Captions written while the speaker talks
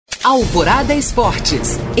Alvorada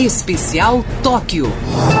Esportes, especial Tóquio.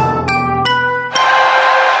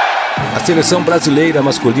 A seleção brasileira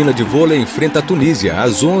masculina de vôlei enfrenta a Tunísia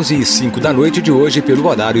às 11h05 da noite de hoje pelo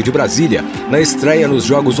horário de Brasília, na estreia nos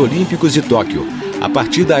Jogos Olímpicos de Tóquio. A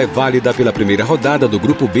partida é válida pela primeira rodada do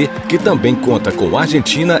Grupo B, que também conta com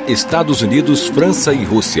Argentina, Estados Unidos, França e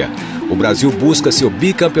Rússia. O Brasil busca seu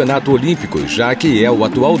bicampeonato olímpico, já que é o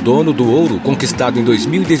atual dono do ouro conquistado em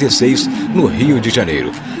 2016 no Rio de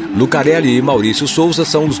Janeiro. Lucarelli e Maurício Souza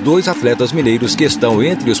são os dois atletas mineiros que estão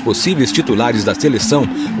entre os possíveis titulares da seleção,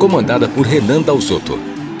 comandada por Renan Dalzotto.